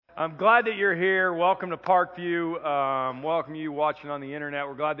I'm glad that you're here. Welcome to Parkview. Welcome you watching on the internet.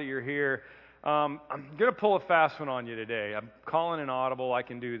 We're glad that you're here. I'm going to pull a fast one on you today. I'm calling an audible. I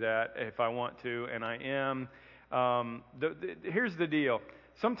can do that if I want to, and I am. Here's the deal.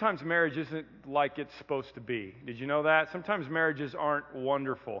 Sometimes marriage isn't like it's supposed to be. Did you know that? Sometimes marriages aren't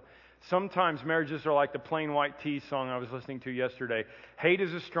wonderful. Sometimes marriages are like the Plain White T's song I was listening to yesterday. Hate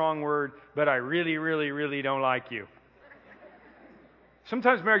is a strong word, but I really, really, really don't like you.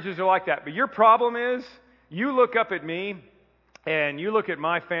 Sometimes marriages are like that. But your problem is, you look up at me, and you look at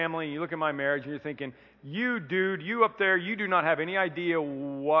my family, and you look at my marriage, and you're thinking, you dude, you up there, you do not have any idea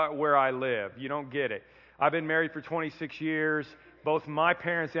where I live. You don't get it. I've been married for 26 years. Both my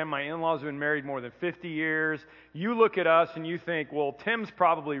parents and my in-laws have been married more than 50 years. You look at us and you think, well, Tim's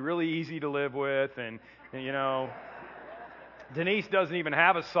probably really easy to live with, and you know, Denise doesn't even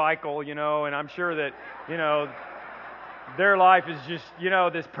have a cycle, you know, and I'm sure that, you know, their life is just, you know,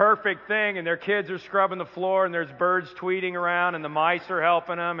 this perfect thing, and their kids are scrubbing the floor, and there's birds tweeting around, and the mice are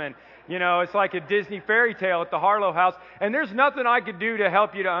helping them, and, you know, it's like a Disney fairy tale at the Harlow house, and there's nothing I could do to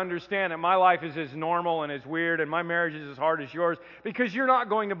help you to understand that my life is as normal and as weird, and my marriage is as hard as yours, because you're not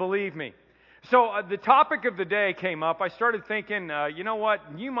going to believe me. So the topic of the day came up. I started thinking, you know what,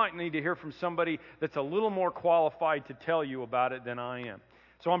 you might need to hear from somebody that's a little more qualified to tell you about it than I am.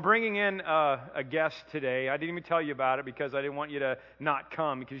 So I'm bringing in a guest today. I didn't even tell you about it because I didn't want you to not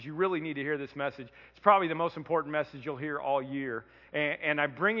come, because you really need to hear this message. It's probably the most important message you'll hear all year. And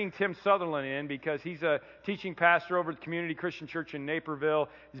I'm bringing Tim Sutherland in because he's a teaching pastor over at the Community Christian Church in Naperville.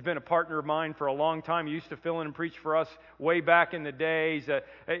 He's been a partner of mine for a long time. He used to fill in and preach for us way back in the days.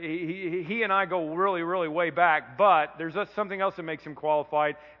 He and I go really, really way back, but there's something else that makes him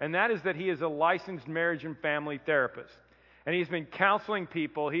qualified, and that is that he is a licensed marriage and family therapist. And he's been counseling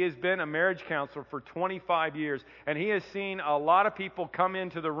people. He has been a marriage counselor for 25 years. And he has seen a lot of people come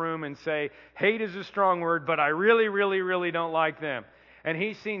into the room and say, hate is a strong word, but I really, really, really don't like them. And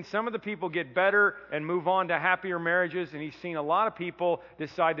he's seen some of the people get better and move on to happier marriages. And he's seen a lot of people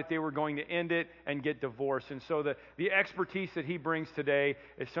decide that they were going to end it and get divorced. And so the expertise that he brings today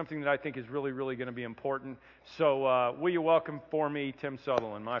is something that I think is really, really going to be important. So will you welcome for me Tim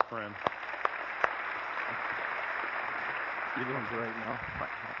Sutherland, my friend. You're doing great now.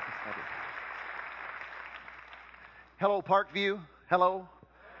 Hello, Parkview. Hello.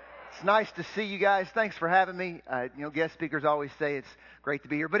 It's nice to see you guys. Thanks for having me. Guest speakers always say it's great to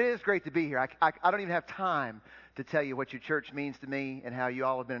be here, but it is great to be here. I don't even have time to tell you what your church means to me and how you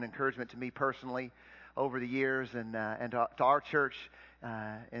all have been an encouragement to me personally over the years and to our church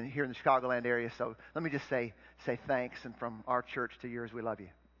and here in the Chicagoland area. So let me just say thanks, and from our church to yours, we love you.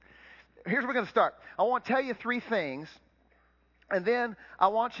 Here's where we're going to start. I want to tell you 3 things. And then I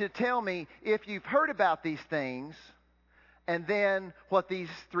want you to tell me if you've heard about these things, and then what these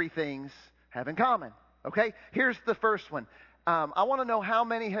 3 things have in common. Okay? Here's the first one. I want to know how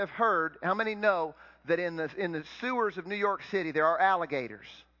many know that in the sewers of New York City there are alligators.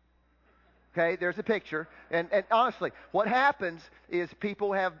 Okay? There's a picture. And honestly, what happens is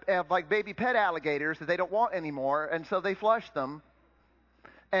people have like baby pet alligators that they don't want anymore, and so they flush them.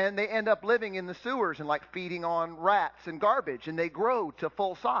 And they end up living in the sewers and like feeding on rats and garbage, and they grow to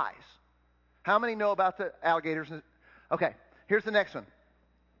full size. How many know about the alligators? Okay, here's the next one.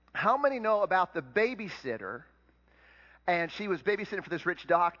 How many know about the babysitter? And she was babysitting for this rich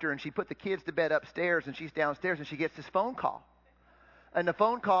doctor, and she put the kids to bed upstairs, and she's downstairs, and she gets this phone call. And the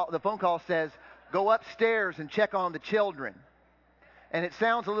phone call says, go upstairs and check on the children. And it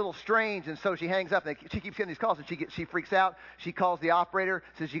sounds a little strange, and so she hangs up, and she keeps getting these calls, and she freaks out. She calls the operator,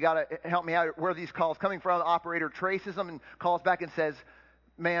 says, you got to help me out. Where are these calls coming from? The operator traces them and calls back and says,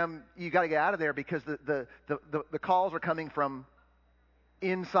 ma'am, you got to get out of there because the calls are coming from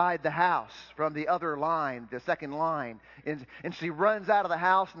inside the house, from the other line, the second line. And she runs out of the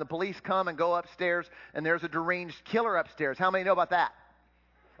house, and the police come and go upstairs, and there's a deranged killer upstairs. How many know about that?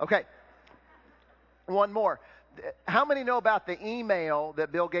 Okay. One more. How many know about the email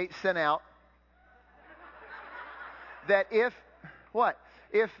that Bill Gates sent out that if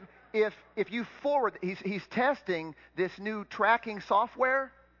you forward, he's testing this new tracking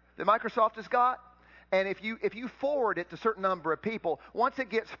software that Microsoft has got, and if you forward it to a certain number of people, once it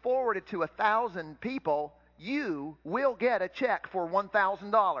gets forwarded to 1,000 people, you will get a check for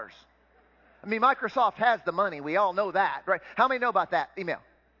 $1,000. I mean, Microsoft has the money. We all know that, right? How many know about that email?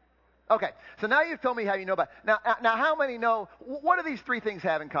 Okay, so now you've told me how you know about it. Now how many know, what do these 3 things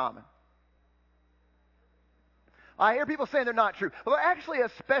have in common? I hear people saying they're not true. Well, they're actually a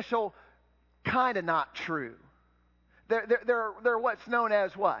special kind of not true. They're what's known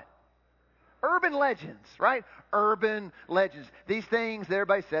as what? urban legends, right? Urban legends. These things that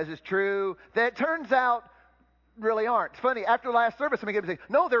everybody says is true, that turns out really aren't. It's funny, after the last service, somebody came and said,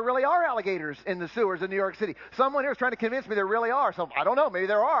 no, there really are alligators in the sewers in New York City. Someone here is trying to convince me there really are. So I don't know, maybe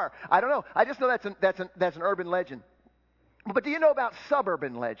there are. I don't know. I just know that's an urban legend. But do you know about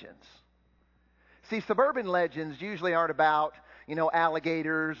suburban legends? See, suburban legends usually aren't about,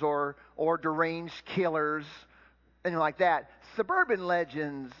 alligators or deranged killers, anything like that. Suburban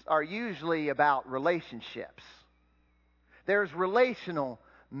legends are usually about relationships. There's relational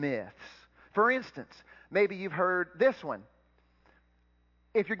myths. For instance, maybe you've heard this one.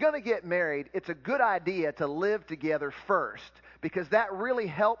 If you're going to get married, it's a good idea to live together first because that really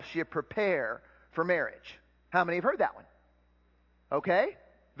helps you prepare for marriage. How many have heard that one? Okay,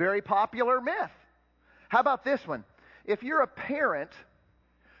 very popular myth. How about this one? If you're a parent,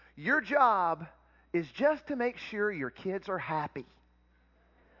 your job is just to make sure your kids are happy.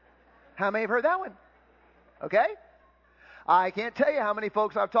 How many have heard that one? Okay? I can't tell you how many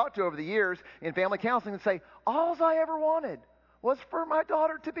folks I've talked to over the years in family counseling that say, all I ever wanted was for my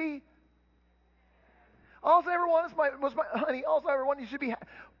daughter to be, all I ever wanted was my honey, all I ever wanted, you should be happy.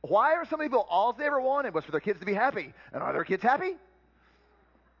 Why are some people, all they ever wanted was for their kids to be happy? And are their kids happy?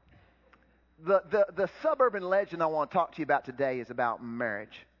 The suburban legend I want to talk to you about today is about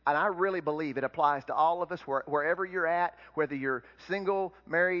marriage. And I really believe it applies to all of us, wherever you're at, whether you're single,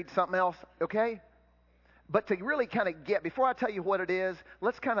 married, something else, okay? But to really kind of before I tell you what it is,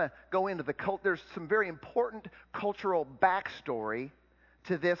 let's kind of go into there's some very important cultural backstory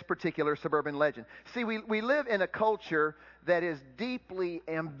to this particular suburban legend. See, we live in a culture that is deeply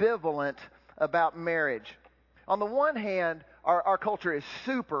ambivalent about marriage. On the one hand, our culture is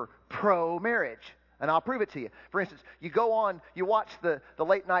super pro-marriage. And I'll prove it to you. For instance, you watch the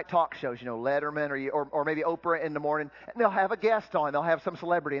late night talk shows, Letterman or maybe Oprah in the morning, and they'll have a guest on. They'll have some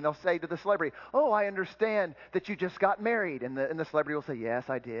celebrity, and they'll say to the celebrity, "Oh, I understand that you just got married." And the celebrity will say, "Yes,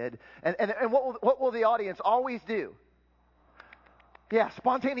 I did." And what will the audience always do? Yeah,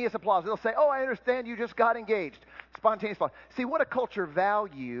 spontaneous applause. They'll say, "Oh, I understand you just got engaged." Spontaneous applause. See, what a culture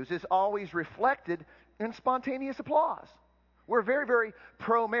values is always reflected in spontaneous applause. We're very, very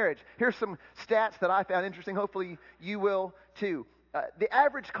pro-marriage. Here's some stats that I found interesting. Hopefully you will too. The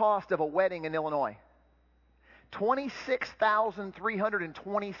average cost of a wedding in Illinois,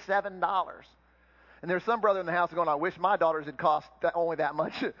 $26,327. And there's some brother in the house going, I wish my daughters had cost only that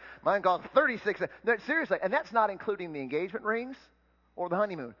much. Mine cost $36,000. No, seriously, and that's not including the engagement rings or the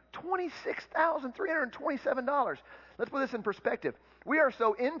honeymoon. $26,327. Let's put this in perspective. We are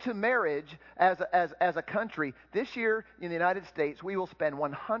so into marriage as a country. This year in the United States, we will spend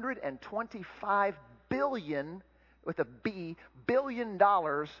 $125 billion, with a B, $billion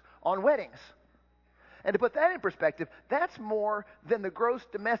on weddings. And to put that in perspective, that's more than the gross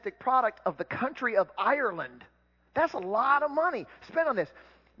domestic product of the country of Ireland. That's a lot of money spent on this.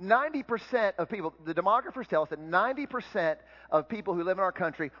 90% of people, the demographers tell us that 90% of people who live in our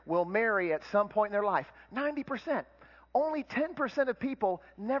country will marry at some point in their life. 90%. Only 10% of people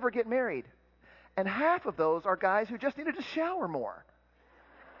never get married. And half of those are guys who just needed to shower more.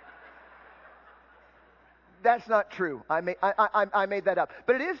 That's not true. I made that up.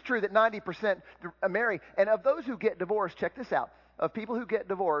 But it is true that 90% marry. And of those who get divorced, check this out. Of people who get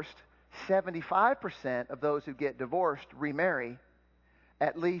divorced, 75% of those who get divorced remarry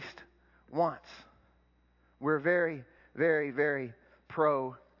at least once. We're very, very, very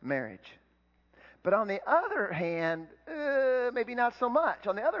pro-marriage. But on the other hand, maybe not so much.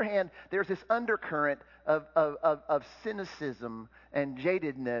 On the other hand, there's this undercurrent of cynicism and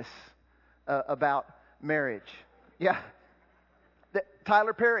jadedness about marriage. Yeah.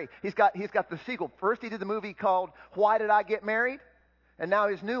 Tyler Perry, he's got the sequel. First he did the movie called Why Did I Get Married? And now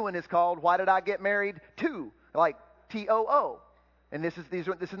his new one is called Why Did I Get Married To? Like T-O-O. And this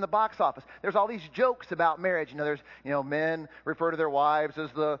is in the box office. There's all these jokes about marriage. There's men refer to their wives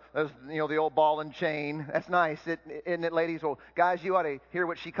as the old ball and chain. That's nice, isn't it, ladies? Well, guys, you ought to hear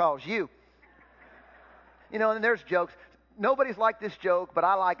what she calls you. And there's jokes. Nobody's liked this joke, but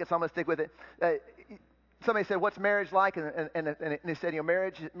I like it, so I'm going to stick with it. Somebody said, "What's marriage like?" And they said,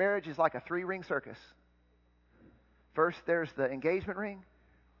 marriage is like a 3-ring circus. First, there's the engagement ring.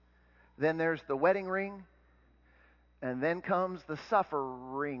 Then there's the wedding ring. And then comes the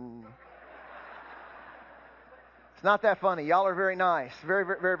suffering. It's not that funny. Y'all are very nice. Very,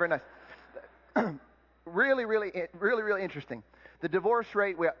 very, very, very nice. Really, really, really, really interesting. The divorce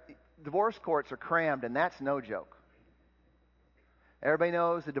rate, divorce courts are crammed, and that's no joke. Everybody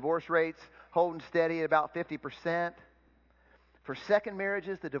knows the divorce rate's holding steady at about 50%. For second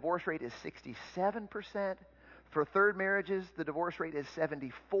marriages, the divorce rate is 67%. For third marriages, the divorce rate is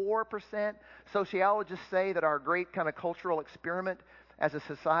 74%. Sociologists say that our great kind of cultural experiment as a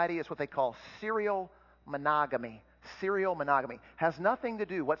society is what they call serial monogamy. Serial monogamy has nothing to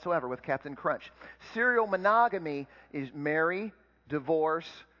do whatsoever with Captain Crunch. Serial monogamy is marry, divorce,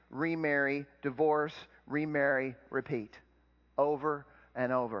 remarry, divorce, remarry, repeat. Over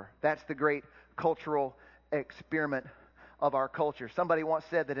and over. That's the great cultural experiment of our culture. Somebody once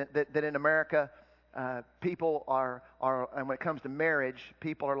said that in America, people are, and when it comes to marriage,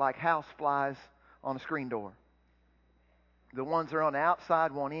 people are like house flies on a screen door. The ones that are on the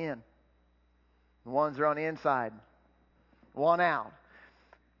outside want in. The ones that are on the inside want out.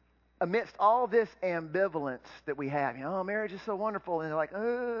 Amidst all this ambivalence that we have, marriage is so wonderful, and they're like,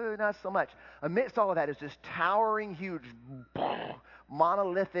 oh, not so much. Amidst all of that is this towering, huge,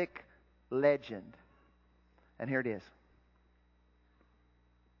 monolithic legend. And here it is.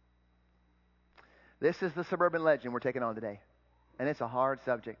 This is the suburban legend we're taking on today. And it's a hard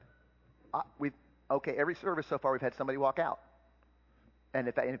subject. Every service so far we've had somebody walk out. And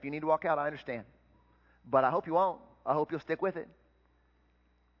if you need to walk out, I understand. But I hope you won't. I hope you'll stick with it.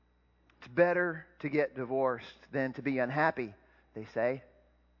 It's better to get divorced than to be unhappy, they say.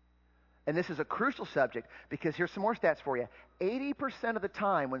 And this is a crucial subject because here's some more stats for you. 80% of the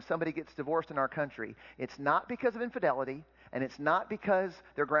time when somebody gets divorced in our country, it's not because of infidelity, and it's not because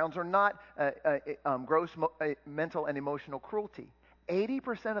their grounds are not gross mental and emotional cruelty.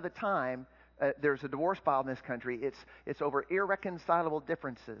 80% of the time, there's a divorce filed in this country. It's over irreconcilable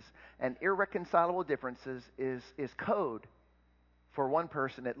differences, and irreconcilable differences is code for one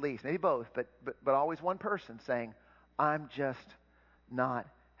person at least, maybe both, but always one person saying, "I'm just not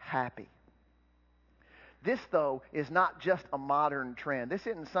happy." This, though, is not just a modern trend. This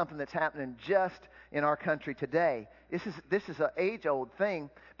isn't something that's happening just in our country today. This is an age-old thing.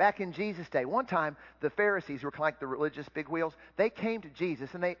 Back in Jesus' day, one time the Pharisees, who were kind of like the religious bigwheels, they came to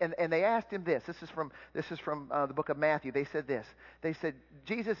Jesus and they asked him this. This is from the book of Matthew. They said this. They said,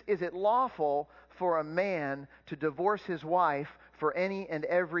 "Jesus, is it lawful for a man to divorce his wife for any and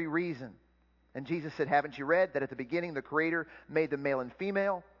every reason?" And Jesus said, "Haven't you read that at the beginning the Creator made them male and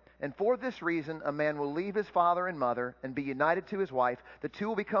female? And for this reason, a man will leave his father and mother and be united to his wife. The two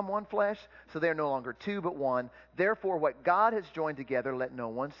will become one flesh, so they are no longer two but one. Therefore, what God has joined together, let no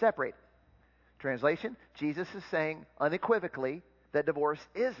one separate." Translation, Jesus is saying unequivocally that divorce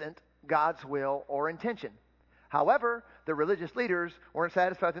isn't God's will or intention. However, the religious leaders weren't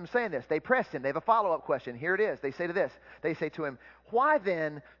satisfied with him saying this. They pressed him. They have a follow-up question. Here it is. They say to him, "Why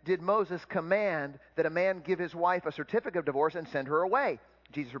then did Moses command that a man give his wife a certificate of divorce and send her away?"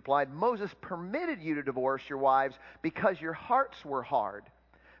 Jesus replied, "Moses permitted you to divorce your wives because your hearts were hard.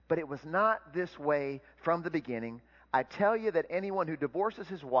 But it was not this way from the beginning. I tell you that anyone who divorces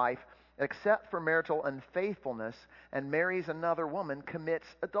his wife, except for marital unfaithfulness, and marries another woman,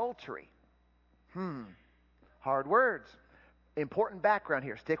 commits adultery." Hard words. Important background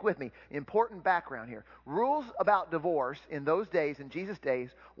here. Stick with me. Important background here. Rules about divorce in those days, in Jesus'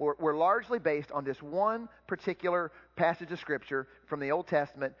 days, were largely based on this one particular passage of Scripture from the Old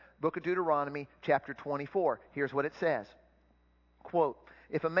Testament, book of Deuteronomy, chapter 24. Here's what it says. Quote,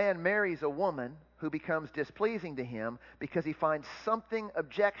 "If a man marries a woman who becomes displeasing to him because he finds something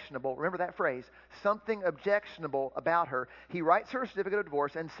objectionable," remember that phrase, something objectionable about her, "he writes her a certificate of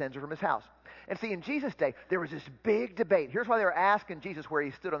divorce and sends her from his house." And see, in Jesus' day, there was this big debate. Here's why they were asking Jesus where he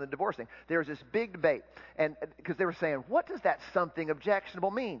stood on the divorce thing. There was this big debate, and because they were saying, what does that something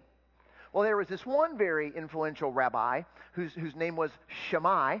objectionable mean? Well, there was this one very influential rabbi whose name was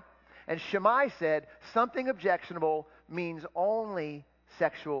Shammai, and Shammai said something objectionable means only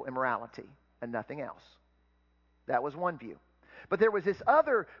sexual immorality and nothing else. That was one view. But there was this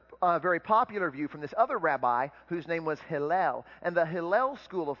other very popular view from this other rabbi whose name was Hillel. And the Hillel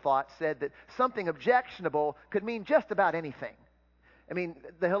school of thought said that something objectionable could mean just about anything. I mean,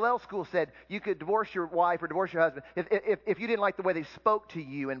 the Hillel school said you could divorce your wife or divorce your husband if you didn't like the way they spoke to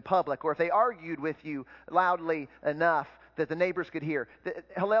you in public, or if they argued with you loudly enough that the neighbors could hear.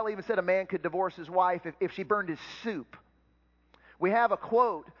 Hillel even said a man could divorce his wife if she burned his soup. We have a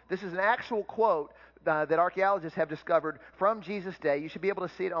quote. This is an actual quote that archaeologists have discovered from Jesus' day. You should be able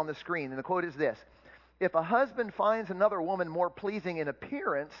to see it on the screen. And the quote is this: "If a husband finds another woman more pleasing in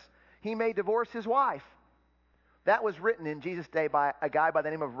appearance, he may divorce his wife." That was written in Jesus' day by a guy by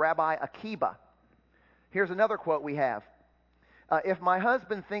the name of Rabbi Akiba. Here's another quote we have. "If my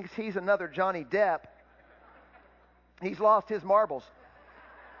husband thinks he's another Johnny Depp, he's lost his marbles."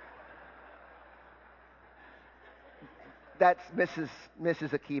 That's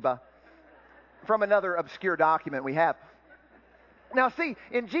Mrs. Akiba. From another obscure document we have. Now, see,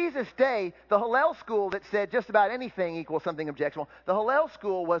 in Jesus' day, the Hillel school that said just about anything equals something objectionable, the Hillel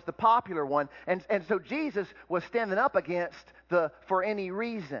school was the popular one, and so Jesus was standing up against the for any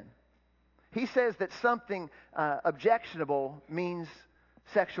reason. He says that something objectionable means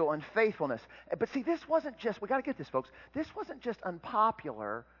sexual unfaithfulness. But see, this wasn't just, we got to get this, folks, this wasn't just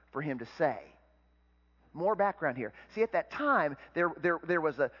unpopular for him to say. More background here. See, at that time, there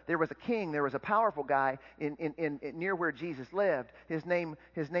was a king, there was a powerful guy in near where Jesus lived. His name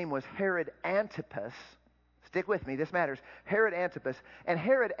was Herod Antipas. Stick with me, this matters. Herod Antipas. And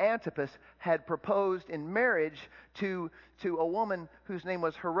Herod Antipas had proposed in marriage to a woman whose name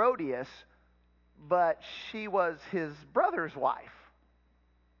was Herodias, but she was his brother's wife.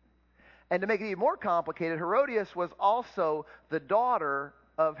 And to make it even more complicated, Herodias was also the daughter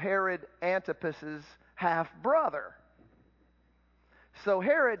of Herod Antipas's half-brother. So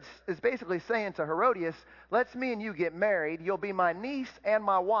Herod is basically saying to Herodias, let's me and you get married. You'll be my niece and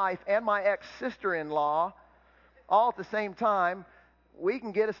my wife and my ex-sister-in-law all at the same time. We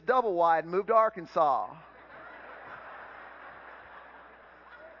can get us double wide and move to Arkansas.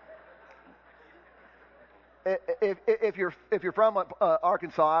 If you're from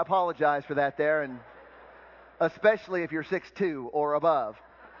Arkansas, I apologize for that there, and especially if you're 6'2" or above.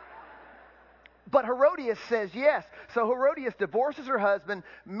 But Herodias says yes. So Herodias divorces her husband,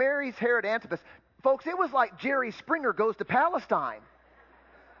 marries Herod Antipas. Folks, it was like Jerry Springer goes to Palestine.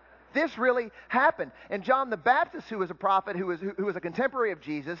 This really happened. And John the Baptist, who was a prophet, who was a contemporary of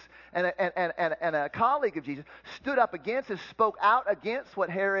Jesus and a colleague of Jesus, stood up against this, spoke out against what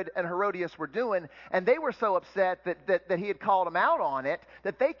Herod and Herodias were doing, and they were so upset that he had called them out on it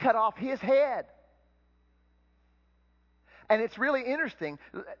that they cut off his head. And it's really interesting.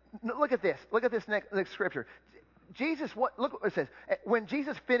 Look at this. Look at this next scripture. Look what it says. When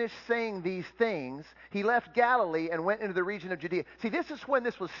Jesus finished saying these things, he left Galilee and went into the region of Judea. See, this is when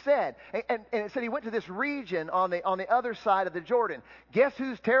this was said. And it said he went to this region on the other side of the Jordan. Guess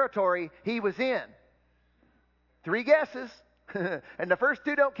whose territory he was in? 3 guesses. And the first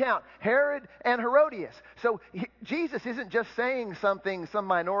 2 don't count. Herod and Herodias. So Jesus isn't just saying some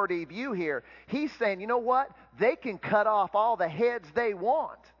minority view here. He's saying, you know what? They can cut off all the heads they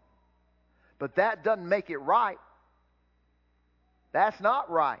want. But that doesn't make it right. That's not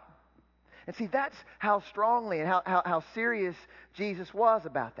right. And see, that's how strongly and how serious Jesus was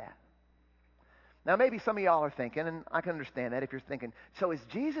about that. Now, maybe some of y'all are thinking, and I can understand that if you're thinking, so is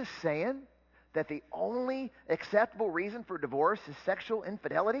Jesus saying that the only acceptable reason for divorce is sexual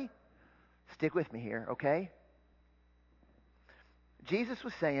infidelity? Stick with me here, okay? Jesus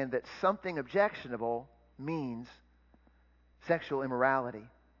was saying that something objectionable means sexual immorality.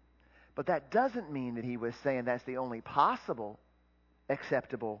 But that doesn't mean that he was saying that's the only possible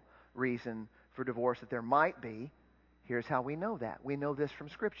acceptable reason for divorce that there might be. Here's how we know that. We know this from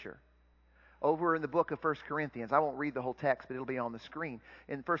Scripture. Over in the book of 1 Corinthians, I won't read the whole text, but it'll be on the screen.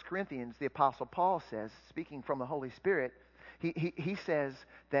 In 1 Corinthians, the Apostle Paul says, speaking from the Holy Spirit, he says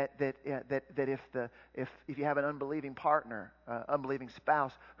that if you have an unbelieving partner, unbelieving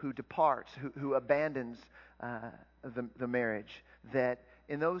spouse who departs, who abandons the marriage, that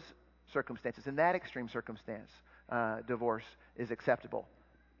in those circumstances, in that extreme circumstance, divorce is acceptable.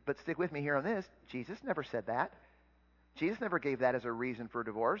 But stick with me here on this. Jesus never said that. Jesus never gave that as a reason for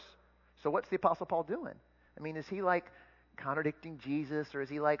divorce. So what's the Apostle Paul doing? I mean, is he like contradicting Jesus, or is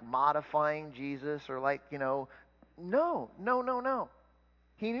he like modifying Jesus, or like, no.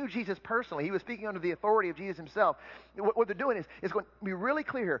 He knew Jesus personally. He was speaking under the authority of Jesus himself. What they're doing is going to be really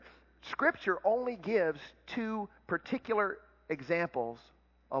clear here. Scripture only gives 2 particular examples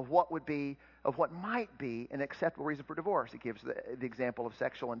of what might be an acceptable reason for divorce. It gives the example of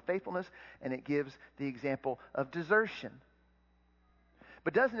sexual unfaithfulness, and it gives the example of desertion.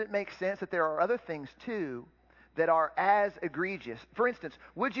 But doesn't it make sense that there are other things too that are as egregious? For instance,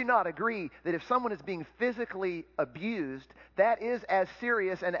 would you not agree that if someone is being physically abused, that is as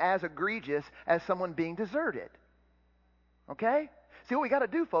serious and as egregious as someone being deserted? Okay? See, what we got to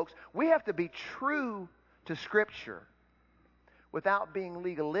do, folks, we have to be true to Scripture without being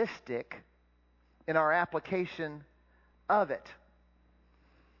legalistic in our application of it.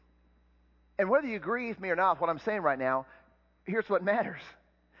 And whether you agree with me or not with what I'm saying right now, here's what matters.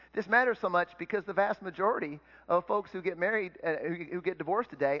 This matters so much because the vast majority of folks who get married, who get divorced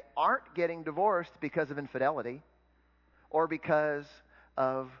today, aren't getting divorced because of infidelity, or because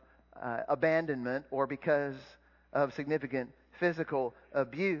of abandonment, or because of significant physical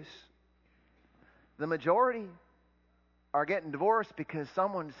abuse. The majority are getting divorced because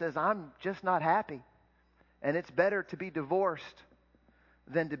someone says, I'm just not happy, and it's better to be divorced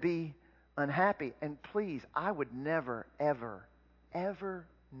than to be unhappy. And please, I would never, ever ever,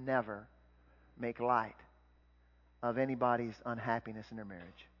 never make light of anybody's unhappiness in their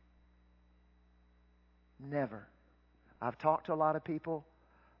marriage. Never. I've talked to a lot of people,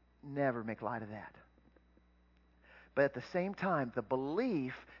 never make light of that. But at the same time, the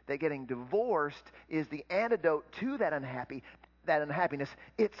belief that getting divorced is the antidote to that unhappiness,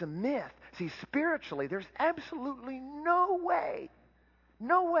 it's a myth. See, spiritually, there's absolutely no way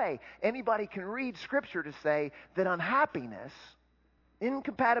anybody can read Scripture to say that unhappiness,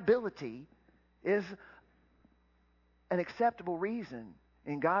 incompatibility, is an acceptable reason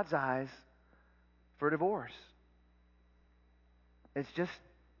in God's eyes for divorce. It's just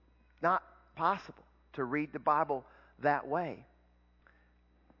not possible to read the Bible that way.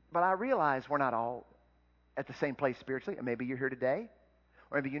 But I realize we're not all at the same place spiritually. And maybe you're here today,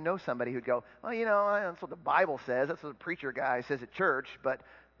 or maybe you know somebody who'd go, well, that's what the Bible says. That's what the preacher guy says at church, but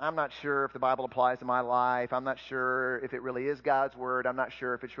I'm not sure if the Bible applies to my life. I'm not sure if it really is God's Word. I'm not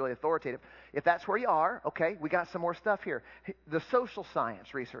sure if it's really authoritative. If that's where you are, okay, we got some more stuff here. The social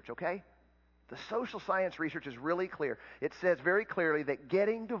science research, okay? The social science research is really clear. It says very clearly that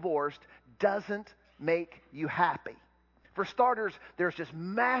getting divorced doesn't make you happy. For starters, there's just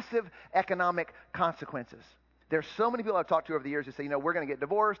massive economic consequences. There's so many people I've talked to over the years who say, we're going to get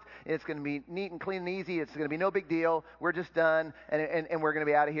divorced, and it's going to be neat and clean and easy. It's going to be no big deal. We're just done, and we're going to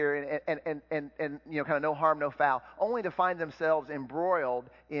be out of here, and kind of no harm, no foul, only to find themselves embroiled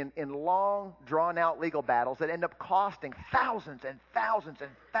in long, drawn-out legal battles that end up costing thousands and thousands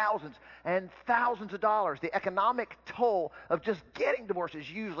and thousands and thousands of dollars. The economic toll of just getting divorced is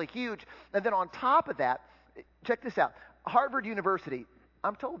usually huge. And then on top of that, check this out. Harvard University,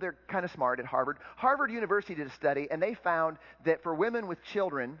 I'm told they're kind of smart at Harvard. Harvard University did a study, and they found that for women with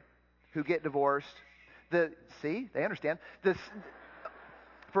children who get divorced, they understand.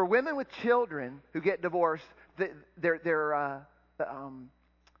 For women with children who get divorced,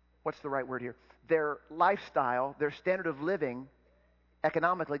 what's the right word here? Their lifestyle, their standard of living,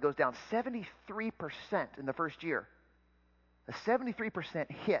 economically goes down 73% in the first year. A 73%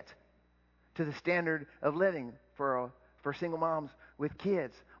 hit to the standard of living for single moms with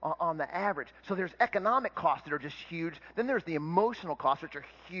kids on the average. So there's economic costs that are just huge. Then there's the emotional costs, which are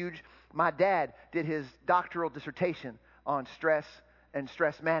huge. My dad did his doctoral dissertation on stress and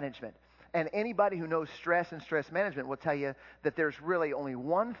stress management. And anybody who knows stress and stress management will tell you that there's really only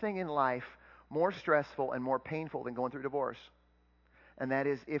one thing in life more stressful and more painful than going through divorce. And that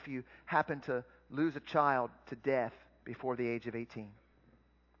is if you happen to lose a child to death before the age of 18.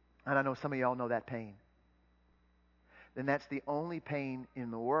 And I know some of y'all know that pain. Then that's the only pain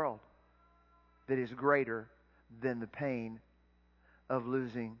in the world that is greater than the pain of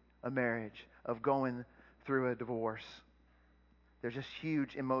losing a marriage, of going through a divorce. There's just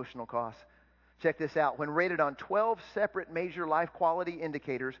huge emotional costs. Check this out. When rated on 12 separate major life quality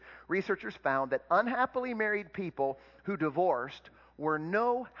indicators, researchers found that unhappily married people who divorced were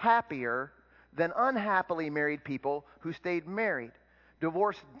no happier than unhappily married people who stayed married.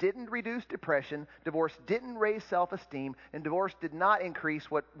 Divorce didn't reduce depression, divorce didn't raise self-esteem, and divorce did not increase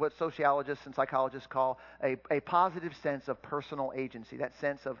what sociologists and psychologists call a positive sense of personal agency, that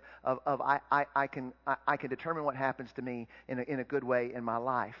sense of I can determine what happens to me in a good way in my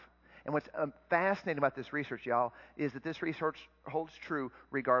life. And what's fascinating about this research, y'all, is that this research holds true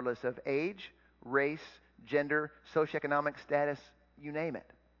regardless of age, race, gender, socioeconomic status, you name it.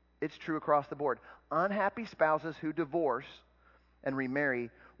 It's true across the board. Unhappy spouses who divorce and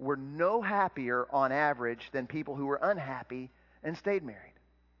remarry were no happier on average than people who were unhappy and stayed married.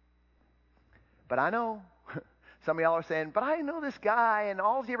 But I know some of y'all are saying, but I know this guy and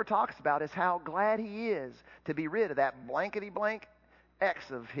all he ever talks about is how glad he is to be rid of that blankety blank ex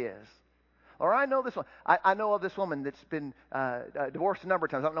of his. Or I know this one. I know of this woman that's been divorced a number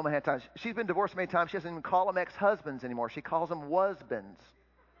of times. I don't know how many times. She's been divorced many times. She doesn't even call them ex-husbands anymore. She calls them wasbands.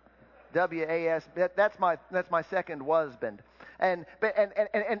 W-A-S. That's my second wasband. And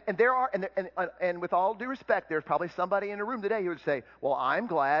there are and with all due respect, there's probably somebody in a room today who would say, "Well, I'm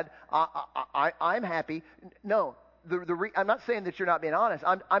glad. I'm happy." No, I'm not saying that you're not being honest.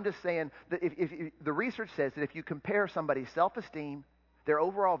 I'm just saying that if the research says that if you compare somebody's self-esteem, their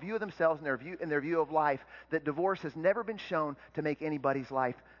overall view of themselves and their view of life, that divorce has never been shown to make anybody's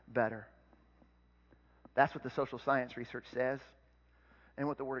life better. That's what the social science research says. And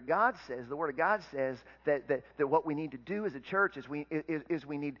what the Word of God says that what we need to do as a church is we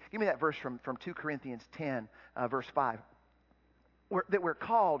need, give me that verse from 2 Corinthians 10, verse 5. That we're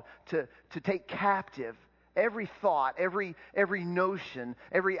called to take captive every thought, every notion,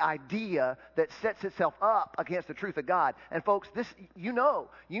 every idea that sets itself up against the truth of God. And folks, this you know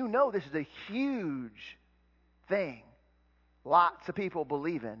this is a huge thing Lots of people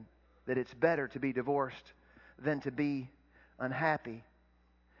believing that it's better to be divorced than to be unhappy.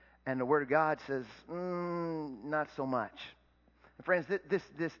 And the Word of God says, not so much. And friends, this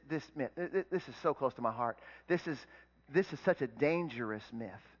myth, this is so close to my heart. This is such a dangerous myth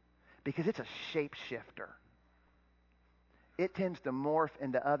because it's a shapeshifter. It tends to morph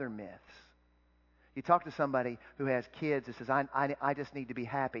into other myths. You talk to somebody who has kids that says, I just need to be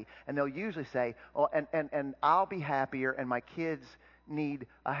happy. And they'll usually say, oh, and I'll be happier, and my kids need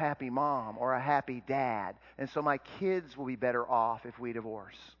a happy mom or a happy dad. And so my kids will be better off if we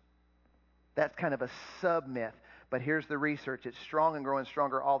divorce. That's kind of a sub-myth. But here's the research. It's strong and growing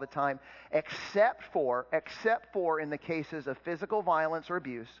stronger all the time, except for in the cases of physical violence or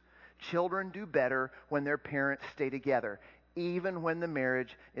abuse, children do better when their parents stay together, even when the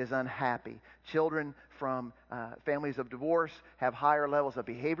marriage is unhappy. Children from families of divorce have higher levels of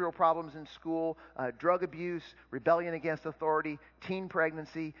behavioral problems in school, drug abuse, rebellion against authority, teen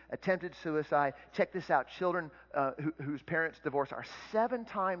pregnancy, attempted suicide. Check this out. Children whose parents divorce are 7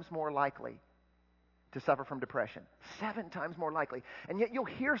 times more likely to suffer from depression. 7 times more likely. And yet you'll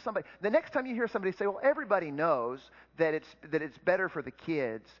hear somebody, the next time you hear somebody say, well, everybody knows that it's better for the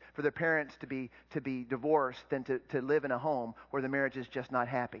kids, for their parents to be divorced than to live in a home where the marriage is just not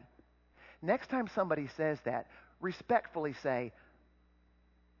happy. Next time somebody says that, respectfully say,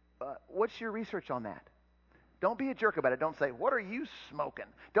 what's your research on that? Don't be a jerk about it. Don't say, what are you smoking?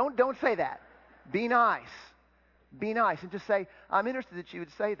 Don't say that. Be nice. Be nice and just say, I'm interested that you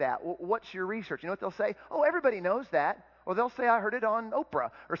would say that. What's your research? You know what they'll say? Oh, everybody knows that. Or they'll say, I heard it on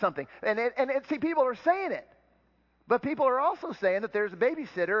Oprah or something. And see, people are saying it. But people are also saying that there's a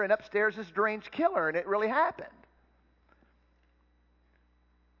babysitter and upstairs this deranged killer and it really happened.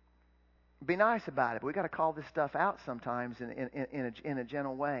 Be nice about it. But we've got to call this stuff out sometimes in a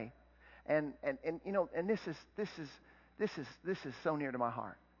gentle way. And you know, and this is so near to my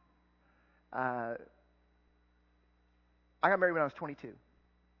heart. I got married when I was 22.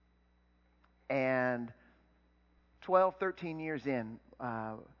 And 12, 13 years in,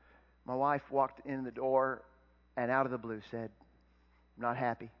 my wife walked in the door and out of the blue said, I'm not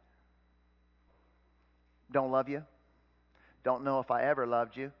happy. Don't love you. Don't know if I ever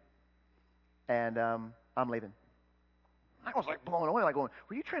loved you. And I'm leaving. I was like blown away, like going,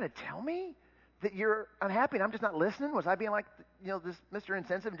 were you trying to tell me that you're unhappy and I'm just not listening? Was I being like, this Mr.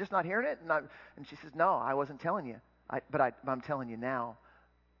 Insensitive and just not hearing it? And she says, no, I wasn't telling you. But I'm telling you now,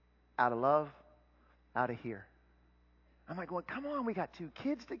 out of love, out of here. I'm like going, come on, we got 2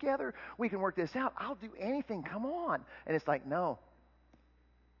 kids together. We can work this out. I'll do anything. Come on. And it's like, no,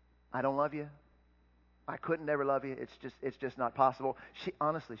 I don't love you. I couldn't ever love you. It's just not possible.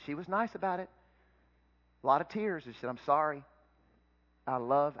 She was nice about it. A lot of tears. She said, I'm sorry. Out of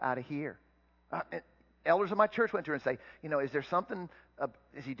love, out of here. Elders of my church went to her and say, is there something?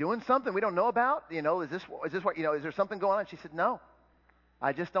 Is he doing something we don't know about? Is this what? Is there something going on? She said, no,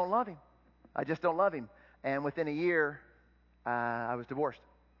 I just don't love him. I just don't love him. And within a year, I was divorced.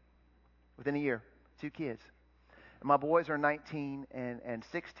 Within a year, 2 kids. And my boys are 19 and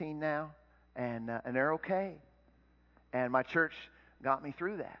 16 now, and they're okay. And my church got me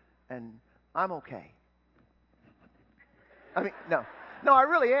through that, and I'm okay. I mean, no, I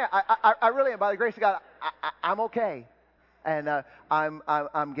really am. I really am. By the grace of God, I'm okay. And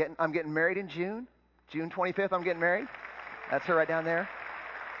I'm getting married in June 25th. I'm getting married. That's her right down there.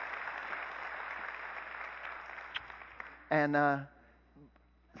 And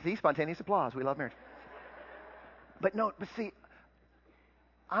see, spontaneous applause. We love marriage. But see,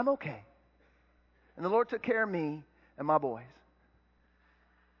 I'm okay. And the Lord took care of me and my boys.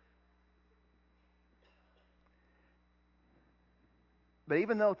 But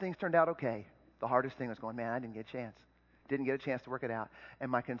even though things turned out okay, the hardest thing was going, man, I didn't get a chance. Didn't get a chance to work it out.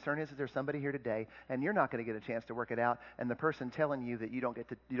 And my concern is that there's somebody here today, and you're not going to get a chance to work it out, and the person telling you that you don't get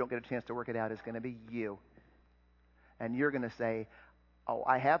a chance to work it out is going to be you. And you're going to say, oh,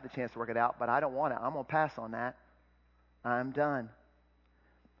 I have the chance to work it out, but I don't want it. I'm going to pass on that. I'm done.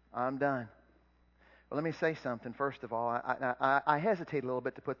 Well, let me say something. First of all, I hesitate a little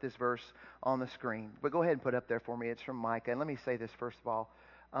bit to put this verse on the screen, but go ahead and put it up there for me. It's from Micah. And let me say this first of all.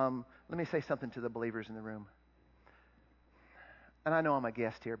 Let me say something to the believers in the room. And I know I'm a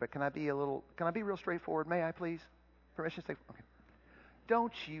guest here, but can I be real straightforward? May I, please? Permission to say, okay.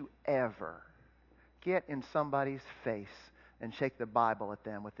 Don't you ever get in somebody's face and shake the Bible at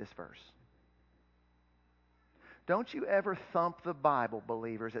them with this verse. Don't you ever thump the Bible,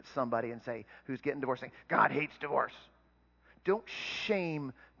 believers, at somebody and say, who's getting divorced, saying, God hates divorce. Don't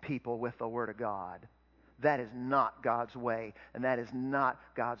shame people with the Word of God. That is not God's way, and that is not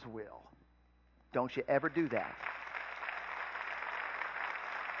God's will. Don't you ever do that.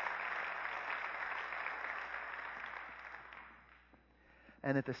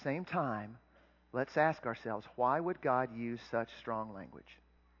 And at the same time, let's ask ourselves, why would God use such strong language?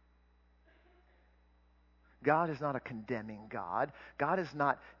 God is not a condemning God. God is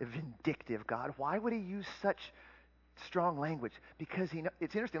not a vindictive God. Why would he use such strong language? Because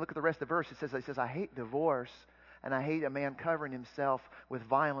it's interesting, look at the rest of the verse. It says, I hate divorce, and I hate a man covering himself with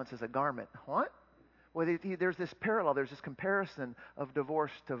violence as a garment. What? Well, there's this parallel, there's this comparison of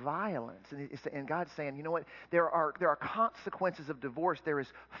divorce to violence. And God's saying, you know what? There are consequences of divorce. There is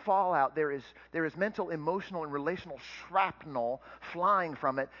fallout. There is mental, emotional, and relational shrapnel flying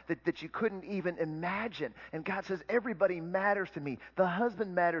from it that you couldn't even imagine. And God says, everybody matters to me. The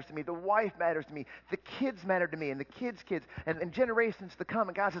husband matters to me. The wife matters to me. The kids matter to me. And the kids' kids. And generations to come.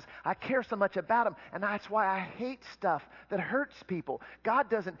 And God says, I care so much about them. And that's why I hate stuff that hurts people. God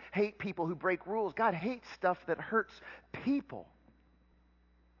doesn't hate people who break rules. God hates stuff that hurts people.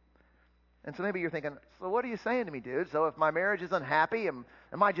 And so maybe you're thinking, so what are you saying to me, dude? So if my marriage is unhappy, am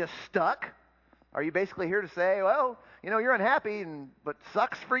I just stuck? Are you basically here to say, well, you're unhappy, but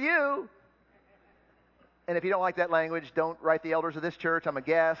sucks for you? And if you don't like that language, don't write the elders of this church. I'm a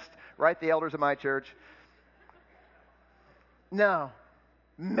guest. Write the elders of my church. No.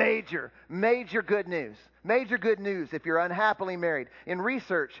 Major good news. Major good news if you're unhappily married. In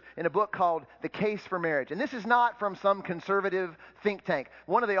research, in a book called The Case for Marriage. And this is not from some conservative think tank.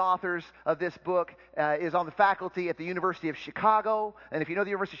 One of the authors of this book is on the faculty at the University of Chicago. And if you know the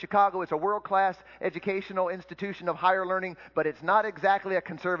University of Chicago, it's a world-class educational institution of higher learning, but it's not exactly a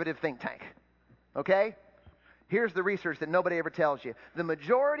conservative think tank. Okay? Here's the research that nobody ever tells you. The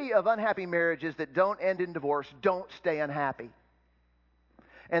majority of unhappy marriages that don't end in divorce don't stay unhappy.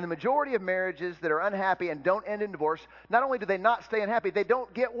 And the majority of marriages that are unhappy and don't end in divorce, not only do they not stay unhappy, they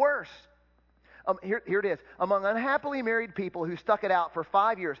don't get worse. Here it is. Among unhappily married people who stuck it out for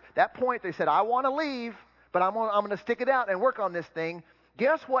 5 years, that point they said, I want to leave, but I'm going to stick it out and work on this thing.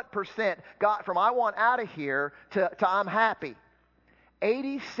 Guess what percent got from I want out of here to I'm happy?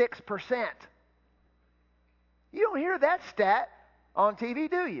 86%. You don't hear that stat on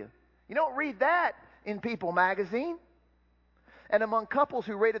TV, do you? You don't read that in People magazine. And among couples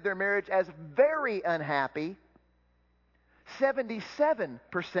who rated their marriage as very unhappy, 77%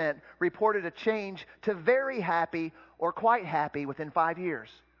 reported a change to very happy or quite happy within 5 years.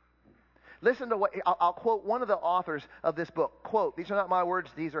 Listen to what, I'll quote one of the authors of this book. Quote, these are not my words,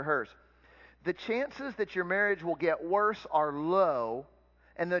 these are hers. The chances that your marriage will get worse are low,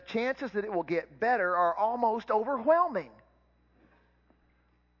 and the chances that it will get better are almost overwhelming.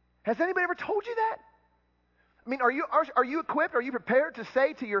 Has anybody ever told you that? I mean, are you equipped? Are you prepared to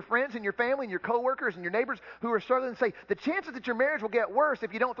say to your friends and your family and your coworkers and your neighbors who are struggling, say, the chances that your marriage will get worse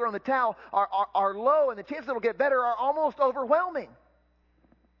if you don't throw in the towel are low, and the chances that it will get better are almost overwhelming?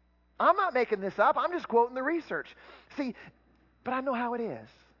 I'm not making this up. I'm just quoting the research. See, but I know how it is.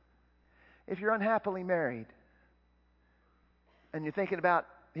 If you're unhappily married and you're thinking about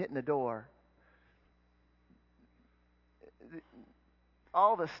hitting the door,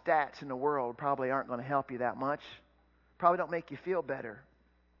 all the stats in the world probably aren't going to help you that much. Probably don't make you feel better.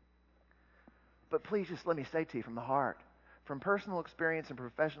 But please just let me say to you from the heart, from personal experience and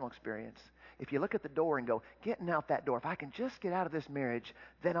professional experience, if you look at the door and go, getting out that door, if I can just get out of this marriage,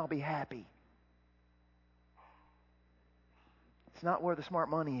 then I'll be happy. It's not where the smart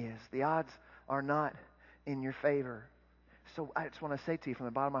money is. The odds are not in your favor. So I just want to say to you from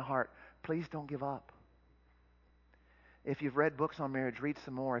the bottom of my heart, please don't give up. If you've read books on marriage, read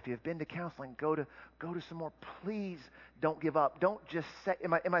some more. If you've been to counseling, go to some more. Please don't give up. Don't just say,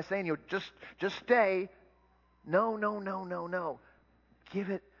 am I saying just stay? No.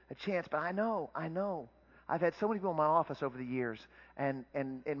 Give it a chance. But I know. I've had so many people in my office over the years, and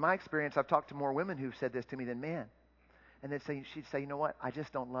in my experience, I've talked to more women who've said this to me than men. And she'd say, you know what? I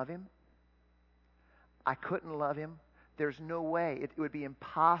just don't love him. I couldn't love him. There's no way. It would be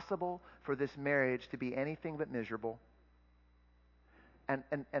impossible for this marriage to be anything but miserable.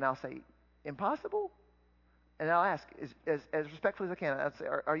 And I'll say, impossible? And I'll ask, as respectfully as I can, I'll say,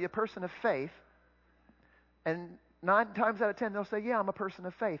 are you a person of faith? And 9 times out of 10, they'll say, yeah, I'm a person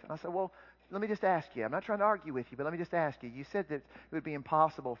of faith. And I say, well, let me just ask you. I'm not trying to argue with you, but let me just ask you. You said that it would be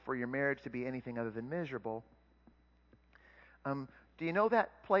impossible for your marriage to be anything other than miserable. Do you know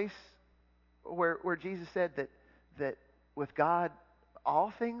that place where Jesus said that with God,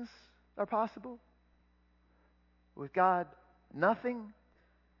 all things are possible? With God, nothing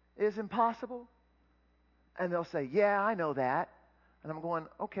is impossible? And they'll say, yeah, I know that. And I'm going,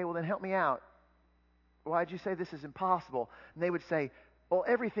 okay, well then help me out. Why'd you say this is impossible? And they would say, well,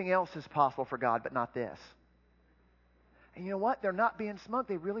 everything else is possible for God, but not this. And you know what? They're not being smug.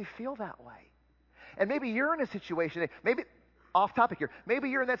 They really feel that way. And maybe you're in a situation, maybe off topic here. Maybe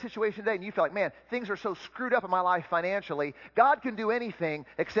you're in that situation today and you feel like, man, things are so screwed up in my life financially. God can do anything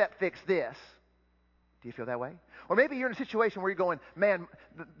except fix this. Do you feel that way? Or maybe you're in a situation where you're going, man,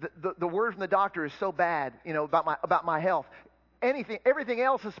 the word from the doctor is so bad, about my health. Everything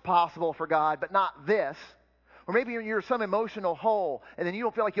else is possible for God, but not this. Or maybe you're some emotional hole, and then you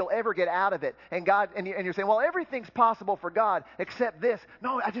don't feel like you'll ever get out of it. And you're saying, well, everything's possible for God except this.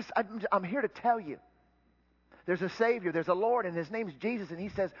 No, I'm here to tell you. There's a Savior, there's a Lord, and His name's Jesus, and He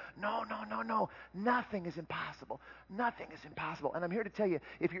says, no, nothing is impossible. Nothing is impossible. And I'm here to tell you,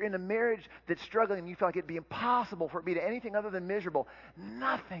 if you're in a marriage that's struggling and you feel like it'd be impossible for it to be anything other than miserable,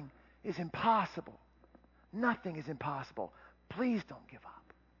 nothing is impossible. Nothing is impossible. Please don't give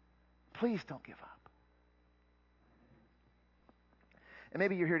up. Please don't give up. And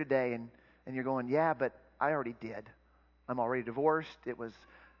maybe you're here today and you're going, yeah, but I already did. I'm already divorced. It was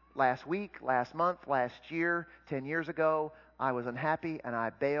last week, last month, last year, 10 years ago. I was unhappy and I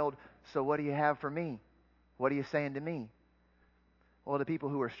bailed. So what do you have for me? What are you saying to me? Well, the people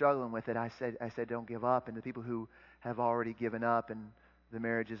who are struggling with it, I said, don't give up. And the people who have already given up and the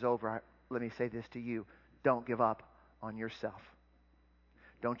marriage is over, let me say this to you. Don't give up on yourself.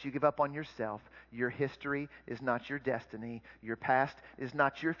 Don't you give up on yourself. Your history is not your destiny. Your past is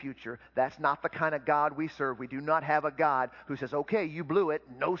not your future. That's not the kind of God we serve. We do not have a God who says, okay, you blew it,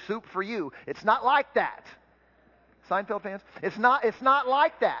 no soup for you. It's not like that. Seinfeld fans? It's not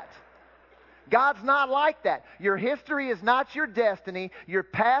like that. God's not like that. Your history is not your destiny. Your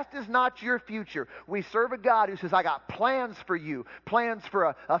past is not your future. We serve a God who says, I got plans for you. Plans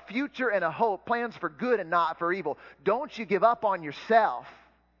for a future and a hope. Plans for good and not for evil. Don't you give up on yourself.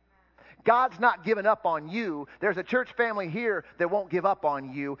 God's not giving up on you. There's a church family here that won't give up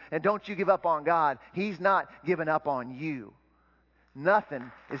on you. And don't you give up on God. He's not giving up on you.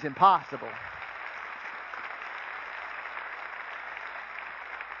 Nothing is impossible.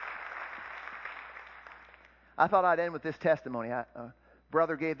 I thought I'd end with this testimony. A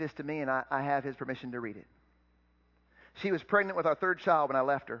brother gave this to me, and I have his permission to read it. She was pregnant with our third child when I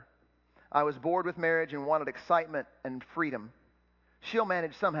left her. I was bored with marriage and wanted excitement and freedom. She'll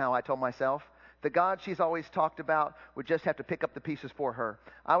manage somehow, I told myself. The God she's always talked about would just have to pick up the pieces for her.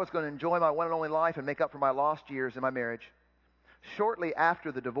 I was going to enjoy my one and only life and make up for my lost years in my marriage. Shortly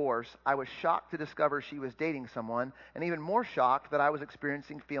after the divorce, I was shocked to discover she was dating someone, and even more shocked that I was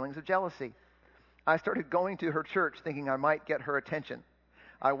experiencing feelings of jealousy. I started going to her church thinking I might get her attention.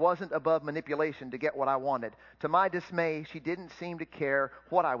 I wasn't above manipulation to get what I wanted. To my dismay, she didn't seem to care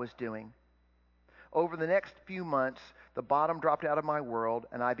what I was doing. Over the next few months, the bottom dropped out of my world,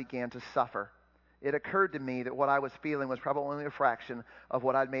 and I began to suffer. It occurred to me that what I was feeling was probably only a fraction of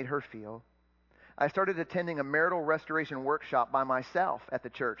what I'd made her feel. I started attending a marital restoration workshop by myself at the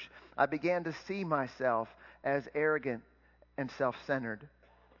church. I began to see myself as arrogant and self-centered.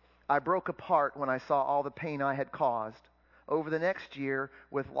 I broke apart when I saw all the pain I had caused. Over the next year,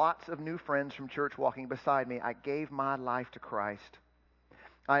 with lots of new friends from church walking beside me, I gave my life to Christ.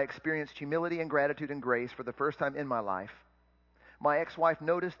 I experienced humility and gratitude and grace for the first time in my life. My ex-wife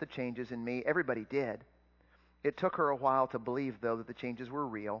noticed the changes in me. Everybody did. It took her a while to believe, though, that the changes were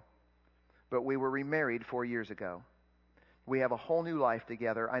real. But we were remarried 4 years ago. We have a whole new life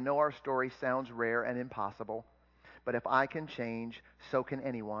together. I know our story sounds rare and impossible, but if I can change, so can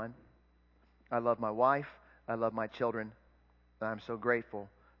anyone. I love my wife. I love my children. And I'm so grateful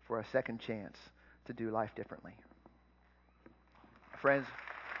for a second chance to do life differently. Friends,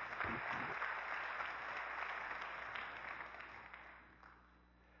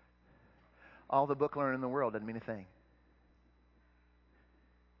 all the book learning in the world doesn't mean a thing.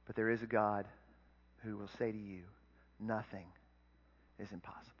 But there is a God who will say to you, nothing is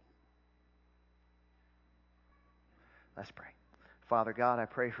impossible. Let's pray. Father God, I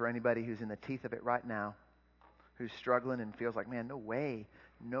pray for anybody who's in the teeth of it right now, who's struggling and feels like, man, no way.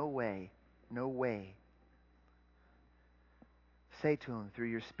 Say to them through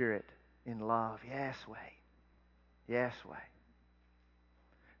your Spirit in love, yes way.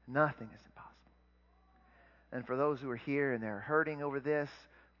 Nothing is impossible. And for those who are here and they're hurting over this,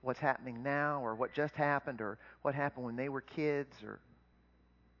 what's happening now, or what just happened, or what happened when they were kids, or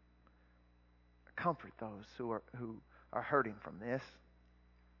comfort those who are hurting from this.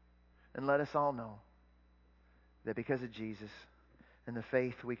 And let us all know that because of Jesus and the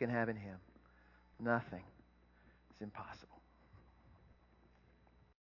faith we can have in Him, nothing is impossible.